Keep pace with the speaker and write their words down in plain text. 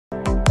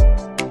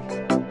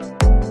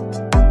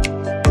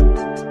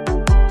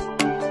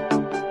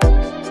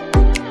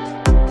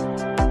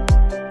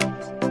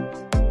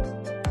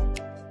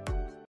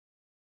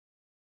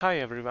Hi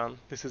everyone,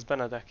 this is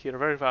Benedek here.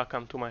 Very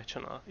welcome to my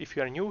channel. If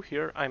you are new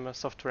here, I'm a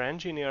software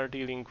engineer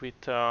dealing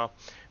with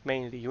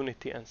mainly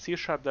Unity and C#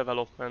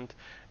 development,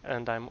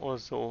 and I'm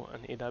also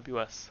an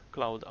AWS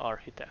cloud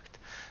architect.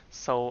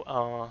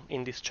 So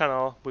in this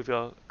channel we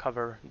will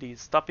cover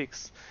these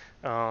topics.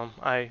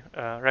 I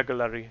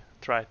regularly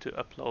try to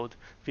upload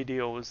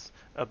videos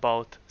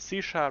about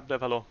C#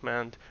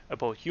 development,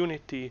 about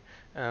Unity,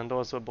 and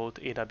also about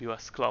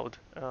AWS cloud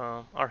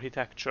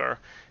architecture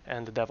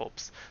and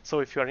DevOps. So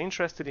if you are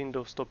interested in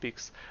those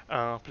topics,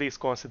 please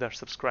consider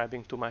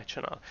subscribing to my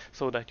channel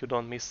so that you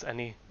don't miss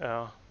any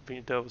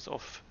videos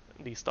of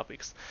these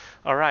topics.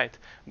 Alright,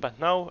 but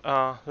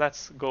now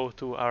let's go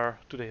to our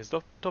today's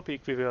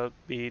topic. We will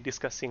be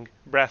discussing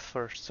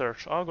breadth-first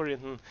search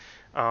algorithm.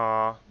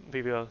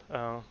 We will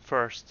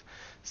first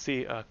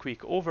see a quick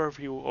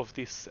overview of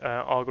this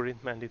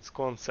algorithm and its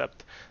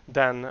concept.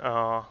 Then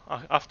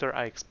after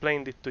I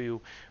explained it to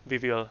you, we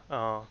will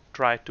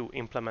try to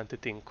implement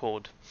it in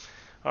code.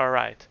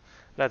 Alright,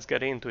 let's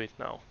get into it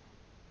now.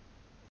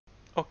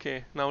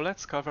 Okay, now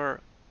let's cover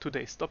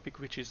today's topic,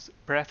 which is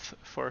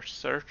breadth-first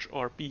search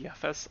or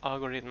BFS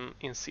algorithm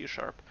in C#.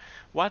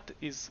 What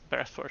is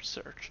breadth-first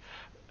search?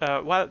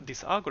 Well,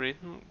 this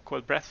algorithm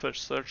called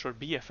breadth-first search or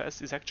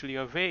BFS is actually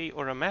a way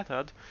or a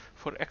method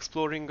for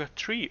exploring a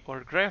tree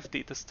or graph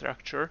data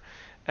structure.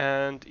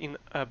 And in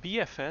a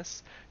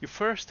BFS, you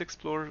first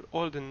explore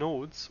all the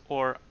nodes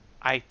or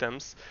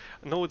items.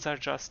 Nodes are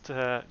just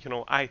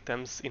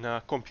items in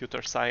a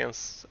computer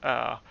science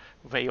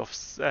way of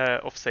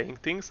saying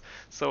things.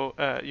 So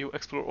you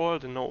explore all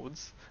the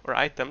nodes or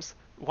items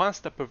one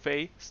step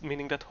away,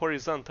 meaning that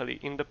horizontally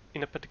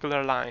in a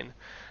particular line.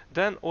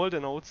 Then all the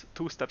nodes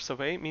 2 steps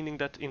away, meaning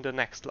that in the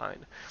next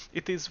line.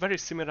 It is very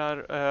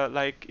similar,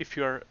 like if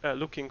you're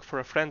looking for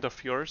a friend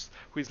of yours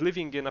who is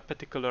living in a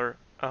particular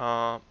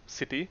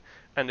city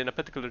and in a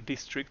particular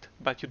district,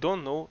 but you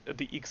don't know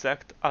the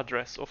exact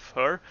address of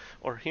her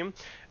or him.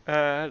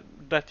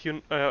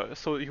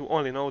 So you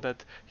only know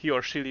that he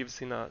or she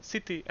lives in a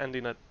city and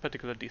in a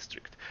particular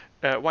district.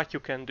 What you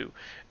can do,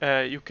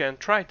 you can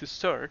try to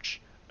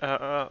search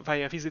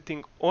via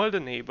visiting all the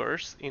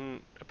neighbors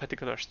in a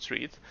particular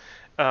street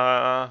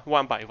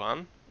one by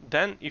one.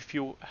 Then if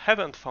you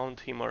haven't found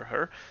him or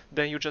her,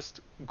 then you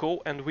just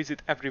go and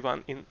visit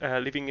everyone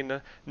living in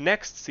the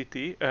next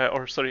city,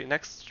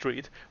 next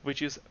street,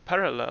 which is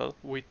parallel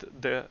with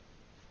the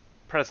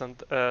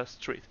present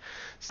street.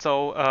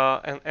 So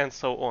and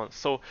so on.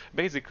 So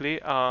basically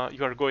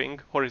you are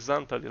going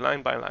horizontally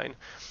line by line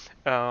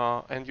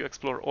and you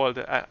explore all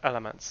the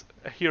elements.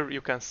 Here you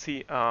can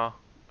see a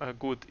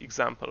good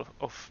example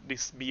of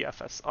this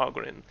BFS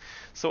algorithm.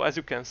 So as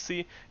you can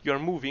see, you're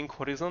moving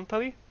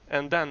horizontally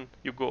and then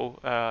you go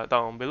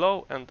down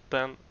below and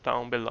then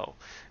down below.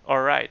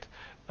 All right.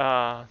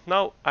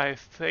 Now I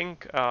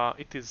think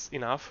it is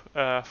enough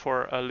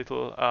for a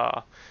little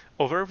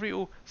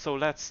overview. So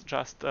let's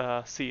just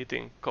see it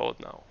in code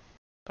now.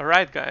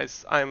 Alright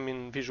guys, I'm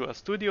in Visual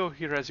Studio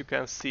here as you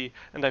can see,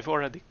 and I've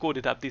already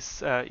coded up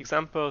this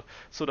example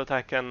so that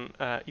I can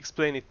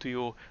explain it to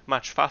you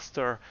much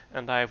faster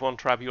and I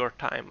won't rob your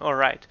time.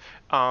 Alright,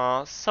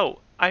 so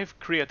I've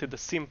created a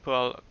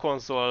simple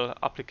console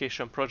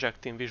application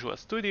project in Visual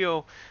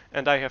Studio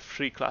and I have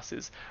 3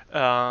 classes.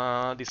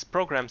 This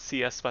program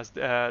CS was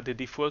the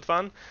default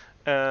one,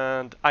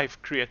 and I've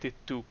created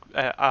 2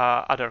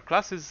 other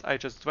classes. I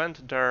just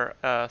went there,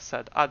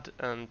 said add,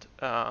 and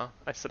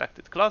I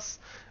selected class,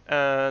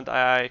 and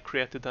I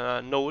created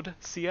a node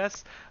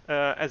CS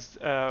as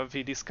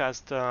we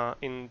discussed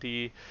in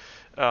the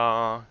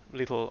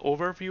little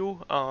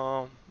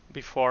overview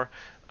before.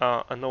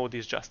 A node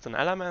is just an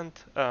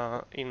element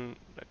in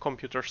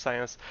computer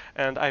science,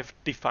 and I've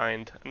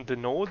defined the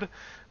node.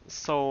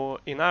 So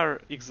in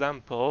our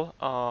example,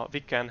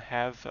 we can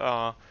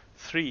have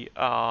 3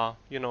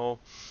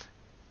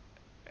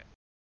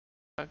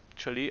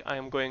 actually I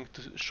am going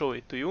to show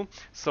it to you.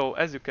 So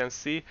as you can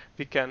see,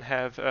 we can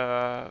have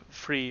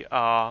 3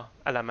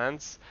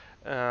 elements,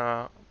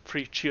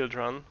 3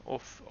 children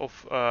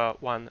of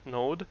one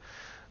node.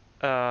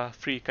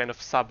 3 kind of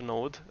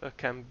subnode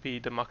can be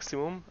the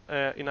maximum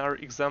in our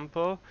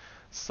example.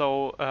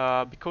 So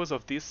because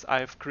of this,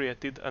 I've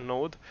created a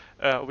node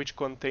which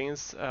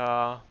contains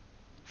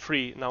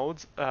 3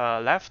 nodes,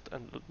 left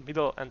and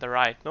middle and the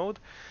right node,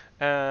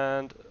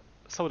 and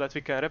so that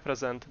we can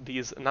represent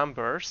these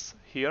numbers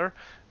here,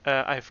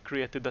 I've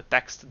created a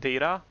text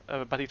data,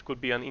 but it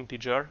could be an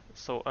integer,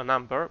 so a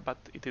number, but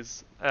it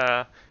is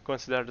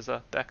considered as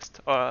a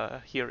text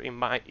here in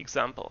my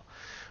example.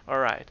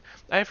 Alright,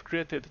 I've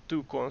created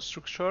 2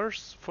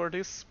 constructors for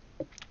this.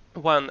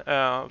 One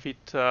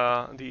with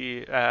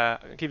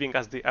giving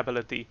us the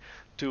ability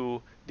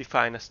to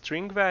define a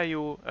string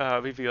value.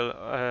 We will,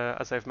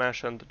 as I've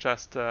mentioned,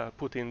 just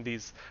put in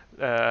these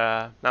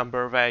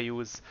number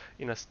values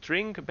in a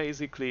string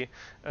basically.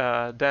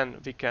 Then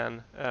we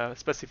can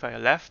specify a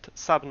left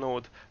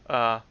subnode,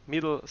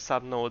 middle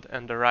subnode,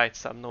 and the right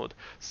subnode.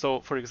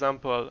 So for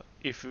example,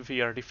 if we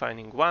are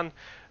defining 1,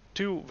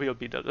 2 will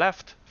be the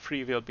left,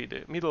 3 will be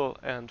the middle,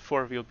 and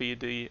 4 will be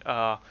the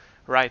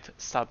right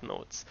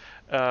subnodes.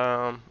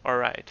 All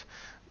right.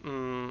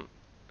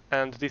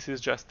 And this is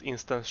just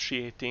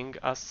instantiating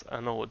us a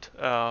node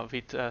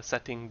with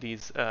setting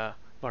these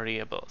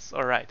variables.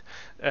 All right,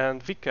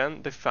 and we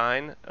can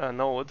define a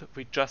node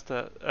with just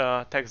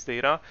a text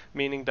data,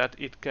 meaning that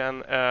it can,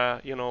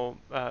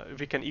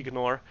 we can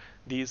ignore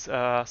these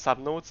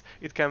subnodes.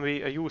 It can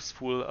be a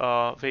useful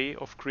way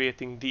of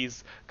creating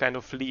these kind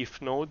of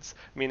leaf nodes,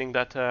 meaning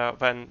that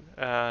when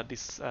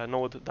this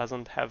node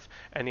doesn't have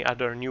any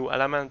other new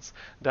elements,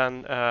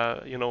 then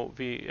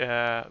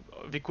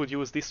we could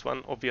use this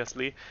one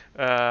obviously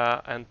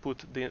and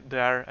put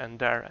there and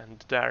there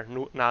and there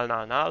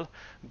null,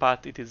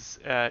 but it is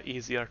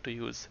easier to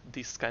use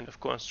this kind of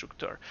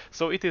constructor.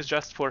 So it is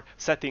just for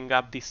setting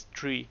up this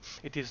tree.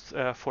 It is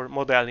for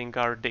modeling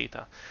our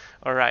data.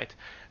 All right.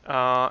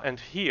 And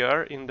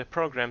here in the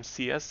program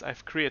CS,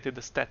 I've created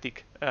a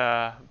static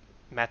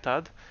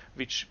method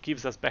which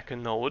gives us back a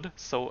node,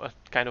 so a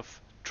kind of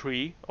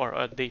tree or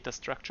a data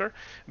structure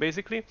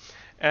basically,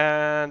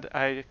 and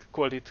I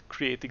called it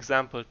create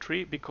example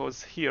tree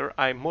because here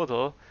I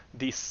model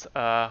this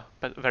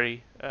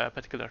very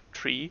particular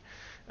tree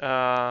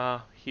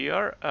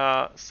here.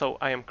 So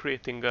I am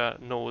creating a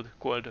node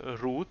called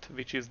root,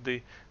 which is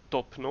the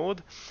top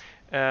node,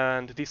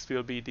 and this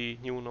will be the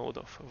new node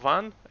of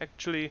 1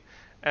 actually.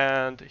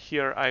 And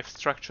here I've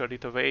structured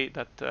it a way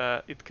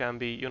that it can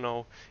be,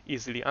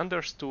 easily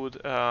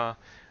understood.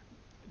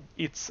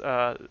 Its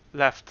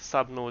left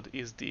subnode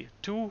is the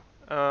 2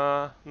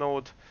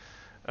 node,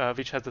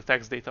 which has the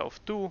text data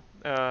of 2.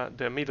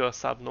 The middle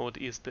subnode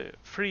is the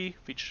 3,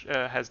 which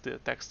has the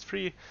text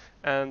 3,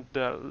 and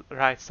the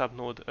right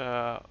subnode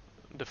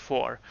the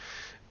 4.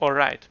 All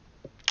right.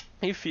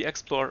 If we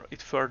explore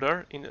it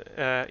further in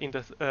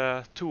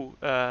the 2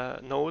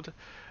 node,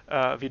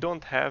 we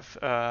don't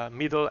have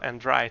middle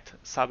and right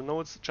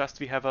subnodes, just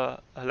we have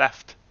a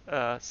left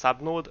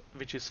subnode,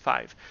 which is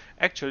 5.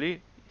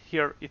 Actually,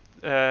 here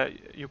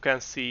you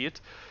can see it.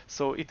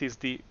 So it is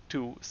the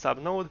 2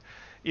 subnode.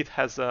 It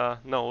has a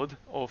node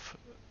of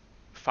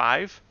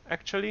 5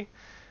 actually,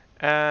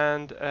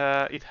 and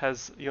it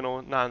has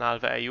null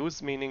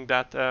values, meaning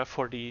that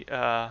for the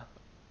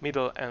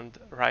middle and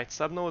right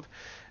subnode.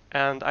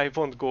 And I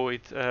won't go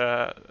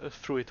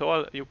through it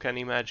all. You can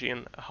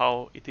imagine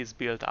how it is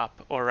built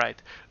up. All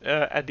right.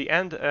 At the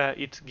end,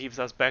 it gives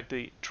us back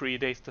the tree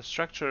data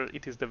structure.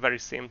 It is the very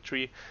same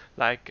tree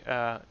like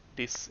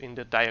this in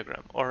the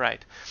diagram. All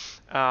right.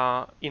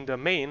 In the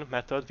main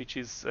method, which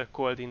is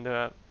called in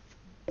the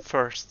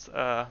first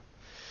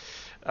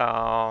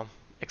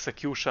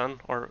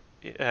execution or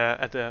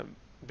at the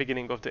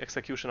beginning of the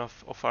execution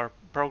of our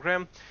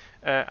program,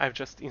 I'm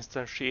just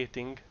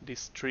instantiating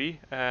this tree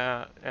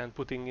and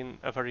putting in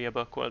a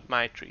variable called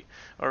myTree.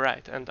 All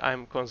right, and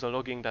I'm console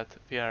logging that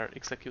we are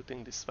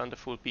executing this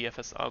wonderful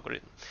BFS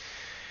algorithm.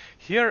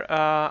 Here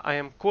I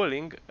am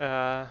calling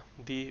the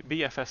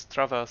BFS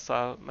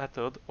traversal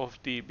method of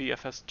the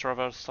BFS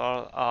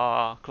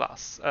traversal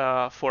class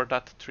for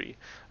that tree.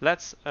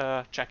 Let's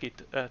check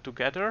it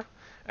together.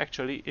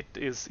 Actually, it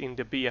is in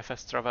the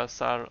BFS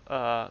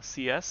traversal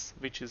CS,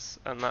 which is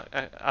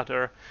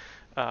another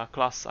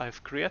class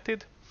I've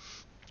created.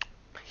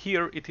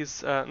 Here it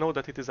is know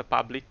that it is a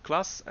public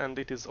class, and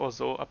it is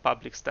also a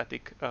public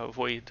static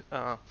void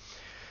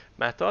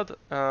method,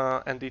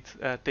 and it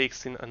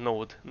takes in a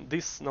node.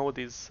 This node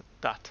is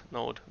that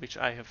node which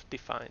I have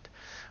defined.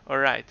 All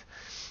right,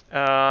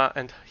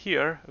 and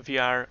here we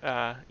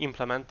are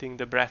implementing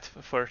the breadth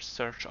first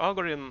search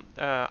algorithm.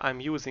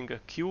 I'm using a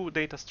queue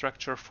data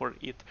structure for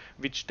it,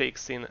 which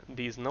takes in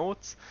these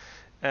nodes,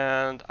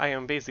 and I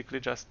am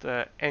basically just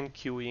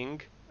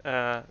enqueuing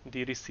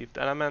the received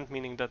element,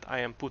 meaning that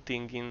I am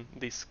putting in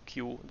this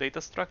queue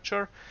data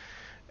structure,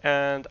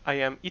 and I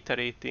am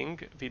iterating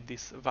with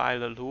this while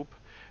loop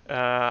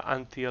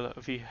until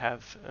we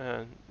have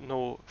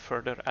no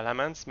further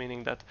elements,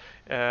 meaning that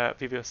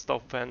we will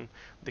stop when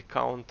the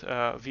count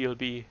will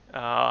be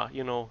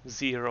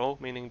 0,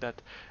 meaning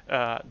that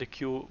the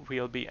queue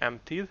will be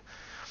emptied.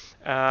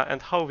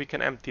 And how we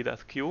can empty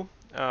that queue?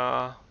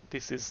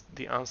 This is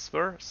the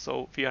answer.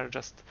 So we are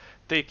just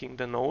taking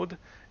the node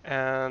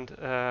and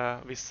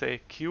we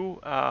say queue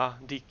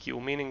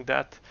dequeue, meaning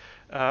that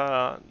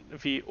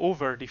we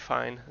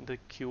over-define the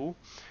queue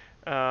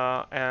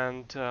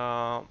and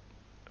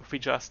we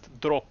just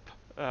drop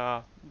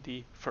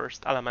the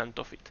first element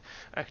of it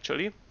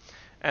actually,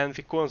 and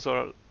we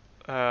console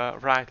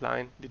right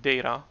line the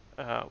data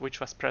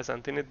which was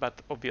present in it,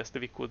 but obviously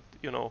we could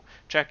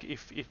check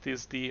if it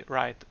is the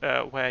right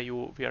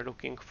value we are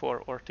looking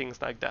for or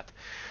things like that.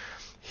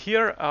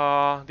 Here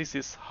this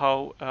is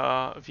how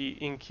we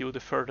enqueue the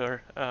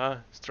further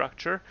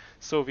structure.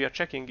 So we are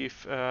checking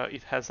if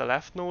it has a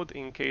left node.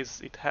 In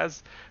case it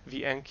has,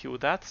 we enqueue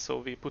that, so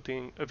we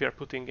are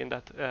putting in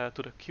that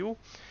to the queue.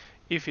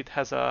 If it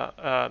has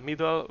a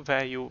middle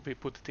value, we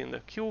put it in the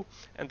queue,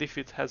 and if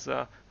it has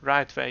a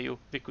right value,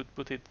 we could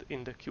put it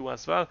in the queue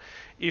as well.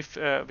 If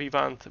we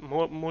want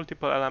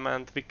multiple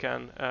element, we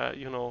can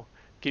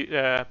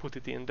put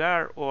it in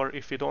there, or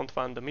if we don't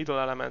want the middle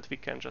element, we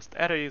can just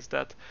erase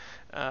that.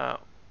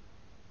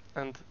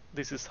 And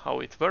this is how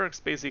it works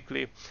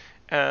basically.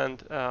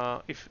 And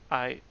if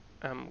I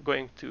am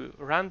going to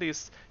run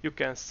this, you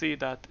can see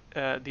that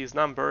these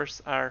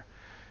numbers are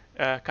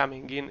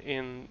coming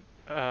in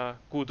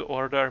good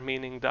order,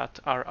 meaning that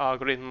our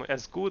algorithm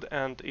is good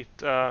and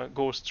it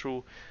goes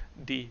through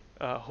the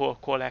whole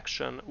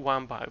collection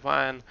one by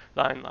one,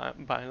 line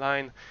by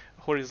line,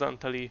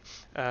 horizontally,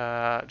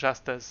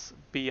 just as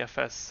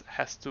BFS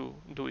has to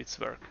do its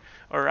work.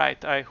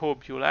 Alright, I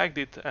hope you liked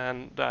it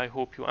and I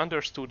hope you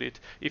understood it.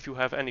 If you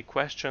have any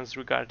questions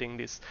regarding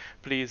this,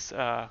 please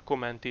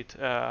comment it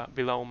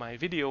below my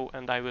video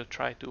and I will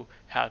try to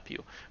help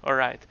you.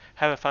 Alright,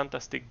 have a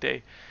fantastic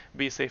day.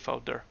 Be safe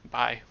out there.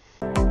 Bye.